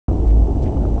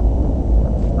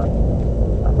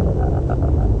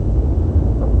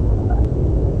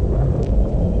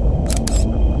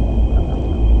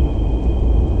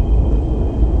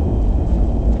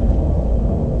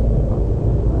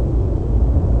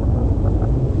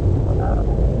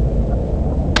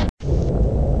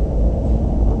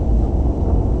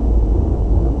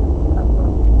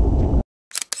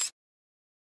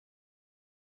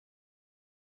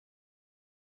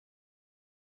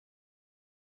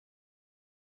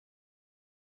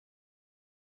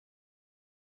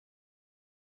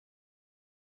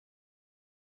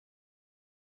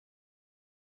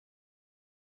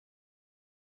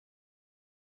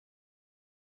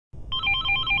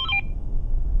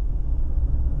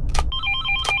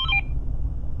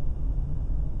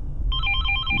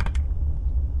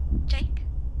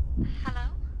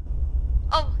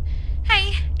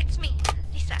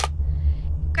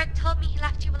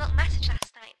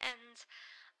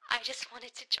I just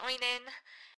wanted to join in.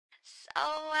 So,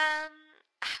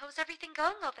 how's everything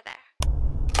going over there?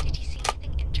 Did you see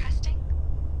anything interesting?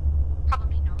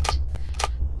 Probably not.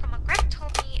 From what Greg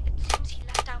told me, it seems he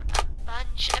left out a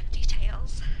bunch of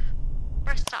details.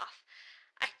 First off,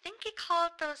 I think he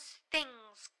called those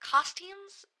things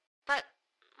costumes, but,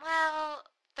 well,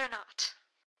 they're not.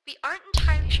 We aren't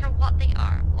entirely sure what they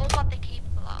are or what they're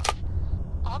capable of.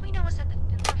 All we know is that they've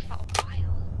been there for a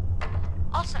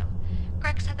while. Also,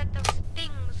 Greg said that those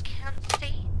things can't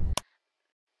see,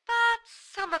 but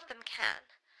some of them can.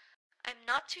 I'm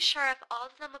not too sure if all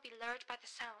of them will be lured by the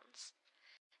sounds.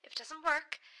 If it doesn't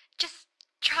work, just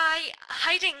try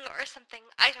hiding or something.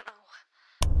 I don't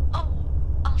know.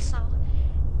 Oh, also,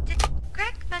 did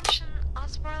Greg mention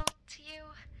Oswald to you?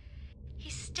 He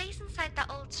stays inside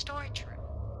that old storage room.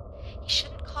 He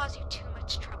shouldn't cause you too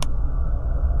much trouble.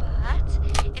 But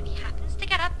if he happens to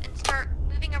get up and start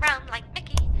moving around like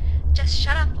Mickey, just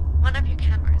shut off one of your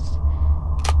cameras.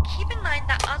 Keep in mind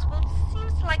that Oswald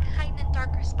seems to like hiding in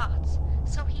darker spots,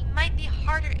 so he might be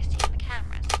harder to see in the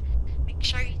cameras. Make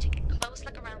sure you take a close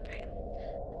look around for him.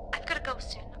 I've gotta go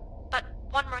soon, but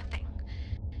one more thing.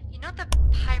 You know the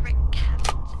pirate